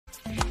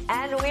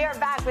And we are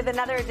back with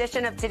another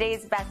edition of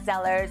today's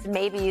bestsellers.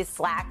 Maybe you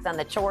slacked on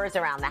the chores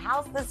around the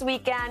house this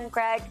weekend,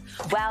 Craig.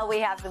 Well, we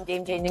have some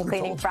game-changing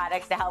cleaning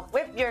products to help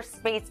whip your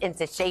space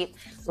into shape.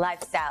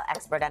 Lifestyle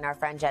expert and our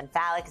friend Jenn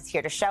Falik is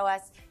here to show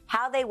us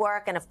how they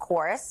work. And of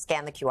course,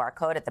 scan the QR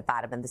code at the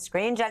bottom of the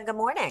screen. Jenn, good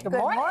morning. Good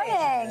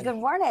morning. Good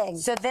morning.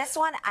 So this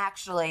one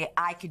actually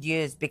I could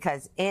use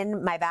because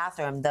in my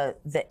bathroom the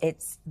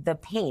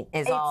paint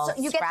is all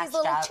you get these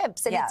little up.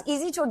 chips and it's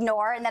easy to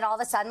ignore, and then all of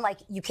a sudden like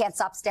you can't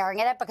stop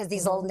staring at it because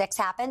these little nicks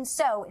happen.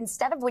 So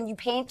instead of when you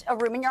paint a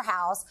room in your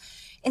house,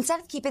 instead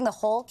of keeping the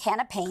whole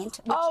can of paint,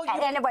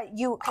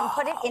 you can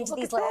put it into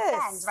these little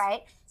pens,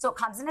 right? So it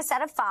comes in a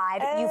set of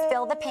 5. You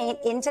fill the paint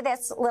into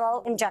this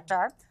little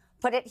injector.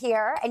 Put it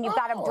here, and you've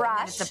got a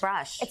brush. It's a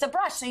brush. It's a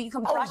brush, so you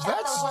can brush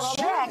out those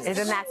little nicks.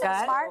 Isn't that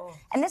good? Smart.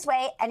 And this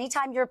way,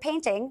 anytime you're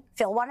painting,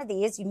 fill one of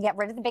these. You can get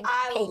rid of the big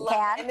paint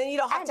can. And then you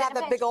don't have to have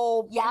that big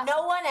old... Yeah.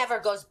 No one ever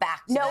goes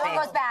back to No one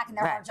goes back, and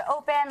they're hard to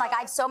open. Like, I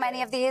have so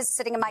many of these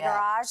sitting in my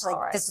garage.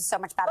 Like, this is so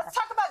much better. Let's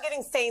talk about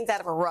getting stains out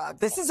of a rug.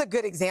 This is a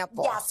good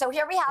example. Yeah, so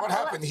here we have... What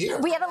happened here?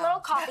 We had a little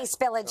coffee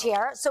spillage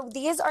here. So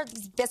these are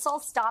Bissell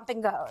Stomp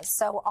and Goes.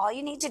 So all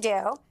you need to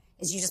do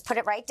is you just put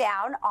it right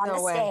down on the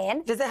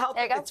stain. Does it help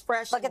if it's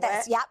fresh? Look at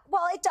this. Yep.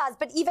 Well, it does.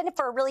 But even if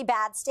for a really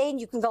bad stain,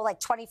 you can go like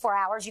 24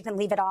 hours. You can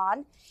leave it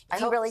on if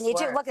you really need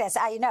to. Look at this.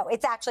 You know,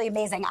 it's actually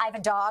amazing. I have a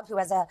dog who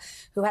has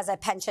a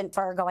penchant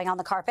for going on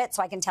the carpet,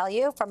 so I can tell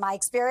you from my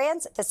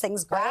experience, this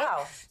thing's great.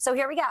 Wow. So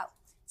here we go.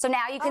 So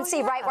now you can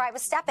see right where I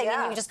was stepping,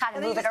 and you just kind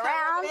of move it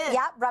around.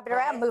 Yep, rub it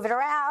around, move it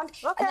around.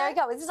 And there you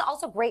go. This is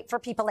also great for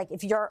people, like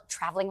if you're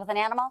traveling with an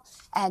animal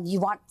and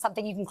you want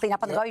something you can clean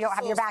up on the go, you don't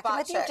have your vacuum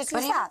with you, just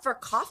use that. For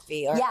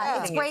coffee. Or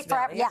it's great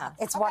for,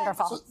 it's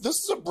wonderful. So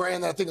this is a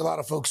brand that I think a lot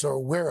of folks are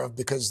aware of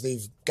because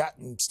they've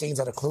gotten stains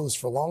out of clothes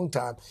for a long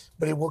time,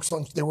 but they work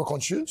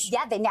on shoes?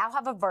 Yeah, they now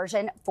have a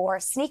version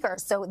for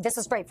sneakers. So this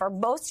is great for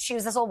most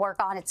shoes. This will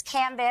work on. It's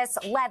canvas,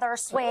 leather,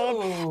 suede,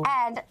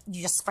 and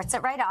you just spritz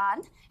it right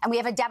on. And we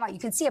have a demo. You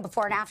can see it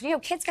before and after. You know,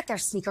 kids get their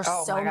sneakers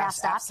so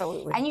messed up.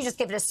 Absolutely. And you just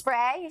give it a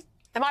spray.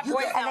 And my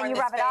boy and then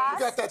you rub it on. You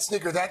got that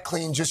sneaker that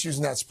clean just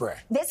using that spray.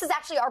 This is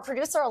actually our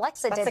producer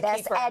Alexa did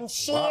this, and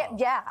she, I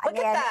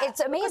mean, it's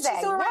amazing.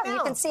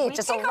 You can see it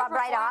just will rub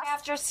right off.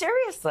 After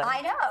seriously,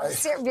 I know.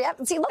 See, look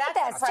at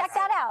this. Check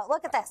that out.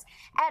 Look at this.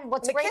 And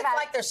what's great about kids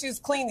like their shoes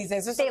clean these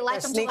days. They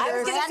like them to sneakers. I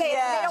was going to say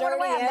they don't want to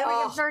wear them. They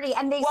don't get dirty,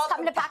 and they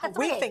come in a pack of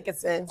 3. We think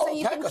it's in. So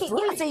you can keep,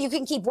 so you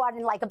can keep one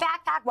in like a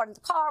backpack, one in the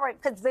car,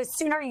 because the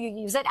sooner you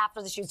use it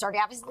after the shoe's dirty,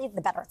 obviously,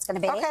 the better it's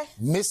going to be. Okay.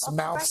 Miss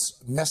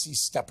Mouth's Messy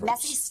Steppers.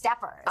 Messy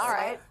Steppers. All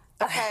right.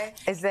 Okay.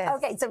 Is this?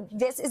 Okay, so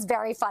this is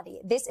very funny.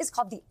 This is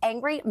called the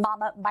Angry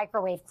Mama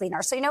Microwave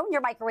Cleaner. So you know when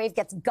your microwave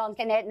gets gunk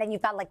in it and then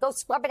you've got to like go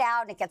scrub it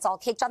out and it gets all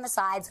caked on the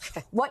sides.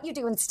 What you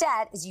do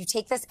instead is you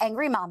take this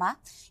Angry Mama,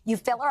 you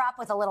fill her up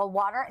with a little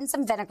water and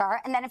some vinegar,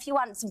 and then if you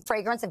want some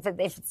fragrance, if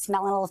it's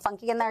smelling a little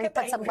funky in there, you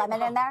put some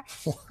lemon in there,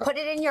 put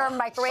it in your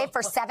microwave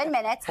for 7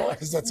 minutes.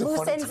 It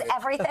loosens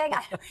everything.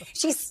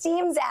 She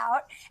steams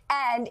out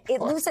and it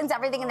loosens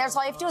everything, and there's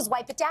all you have to do is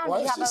wipe it down.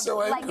 Why is she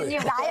so angry?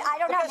 I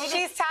don't know. Because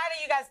she's tired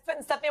of you guys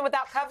putting stuff in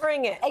without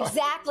covering it.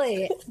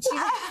 Exactly.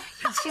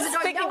 She's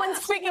annoying. No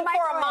one's speaking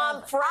for a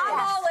mom friend. I'm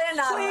all in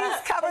on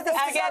Please cover the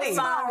spaghetti.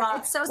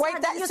 It's so Wait,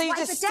 smart. so you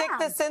just stick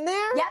this in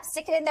there? Yep,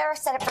 stick it in there,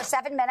 set it for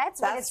 7 minutes.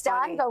 When it's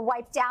done, go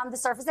wipe down the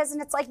surfaces,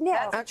 and it's like new.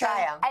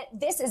 Try them.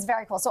 This is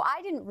very cool. So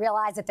I didn't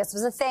realize that this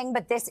was a thing,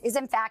 but this is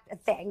in fact a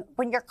thing.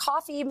 When your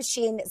coffee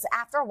machine is,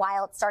 after a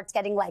while, it starts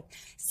getting like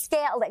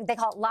scale, like they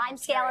call it lime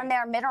scale in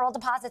there, mineral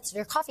deposits, so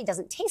your coffee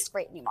doesn't taste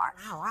great anymore.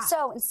 Wow.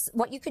 So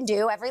what you can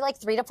do every like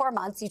 3 to 4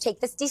 months, you take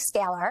this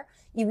descaler,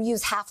 you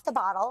use half the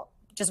bottle,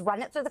 just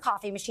run it through the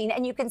coffee machine,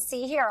 and you can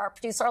see here, our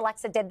producer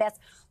Alexa did this.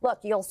 Look,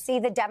 you'll see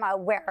the demo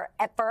where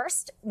at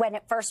first, when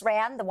it first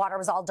ran, the water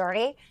was all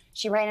dirty.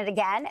 She ran it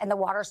again, and the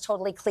water's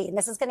totally clean.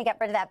 This is going to get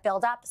rid of that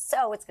buildup,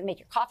 so it's going to make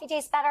your coffee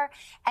taste better,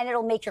 and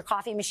it'll make your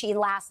coffee machine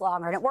last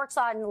longer. And it works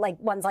on like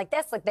ones like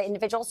this, like the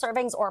individual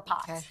servings or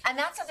pots. Okay. And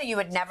that's something you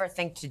would never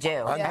think to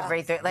do.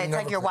 It's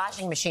like your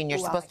washing machine. You're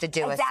supposed to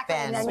do a spin.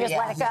 And then you just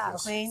let it go.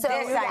 So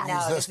I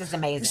know this is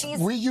amazing.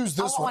 We use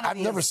this one. I've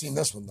never seen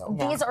this one though.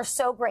 These are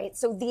so great.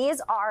 So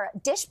these are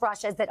dish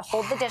brushes that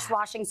hold the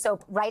dishwashing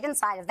soap right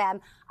inside of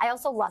them. I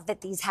also love that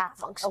these have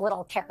a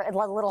little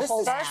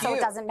holder so it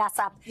doesn't mess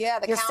up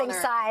your sink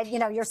side,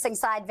 your sink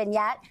side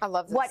vignette. I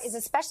love this. What is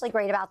especially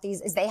great about these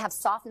is they have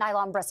soft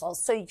nylon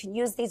bristles, so you can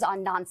use these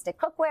on nonstick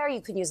cookware.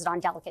 You can use it on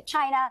delicate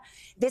china.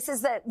 This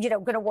is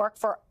going to work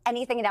for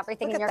anything and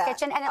everything in your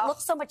kitchen, and it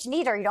looks so much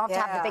neater. You don't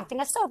have to have the big thing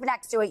of soap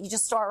next to it. You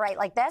just store it right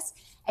like this,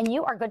 and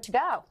you are good to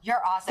go.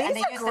 You're awesome. These and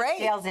they are use great.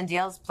 the Scales and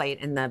Deals plate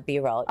in the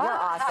B-roll. You're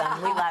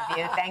awesome. We love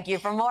you. Thank you.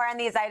 For more on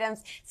these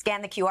items,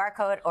 scan the QR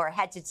code or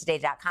head to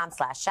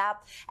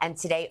today.com/shop. And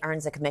Today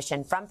earns a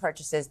commission from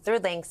purchases through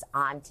links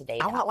on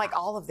today.com. I want like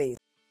all of these.